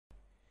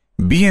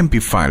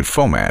BMP file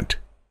format.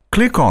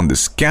 Click on the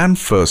Scan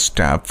First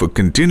tab for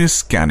continuous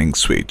scanning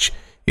switch.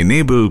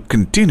 Enable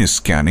continuous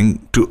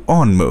scanning to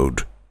on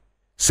mode.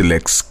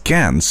 Select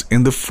Scans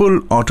in the full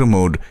auto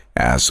mode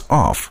as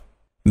off.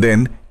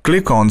 Then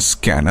click on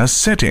Scanner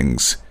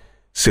Settings.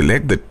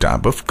 Select the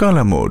type of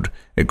color mode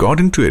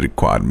according to your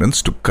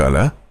requirements to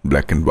color,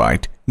 black and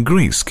white,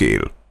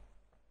 grayscale.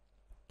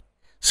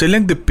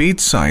 Select the page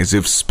size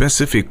if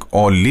specific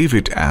or leave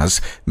it as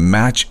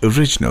match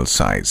original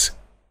size.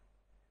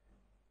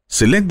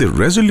 Select the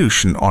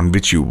resolution on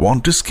which you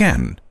want to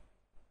scan.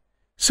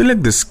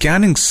 Select the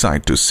scanning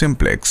site to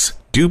simplex,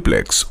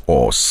 duplex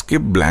or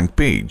skip blank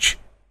page.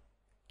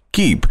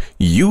 Keep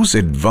Use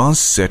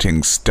Advanced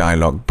Settings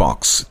dialog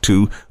box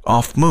to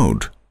off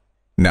mode.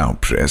 Now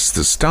press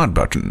the Start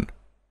button.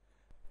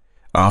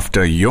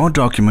 After your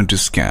document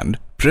is scanned,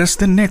 press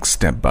the Next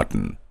Step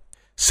button.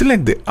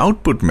 Select the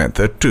output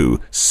method to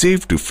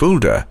Save to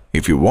Folder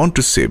if you want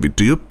to save it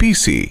to your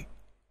PC.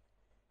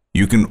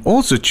 You can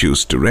also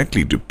choose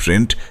directly to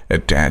print,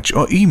 attach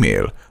or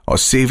email or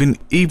save in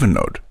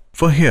Evernote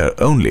for here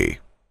only.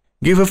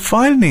 Give a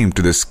file name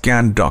to the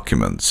scanned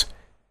documents.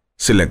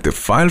 Select the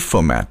file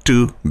format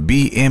to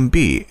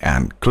BMP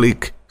and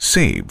click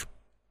Save.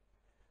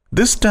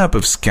 This type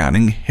of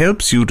scanning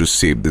helps you to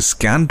save the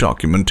scanned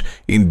document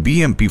in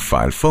BMP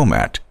file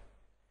format.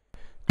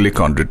 Click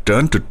on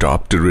Return to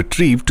top to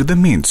retrieve to the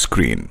main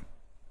screen.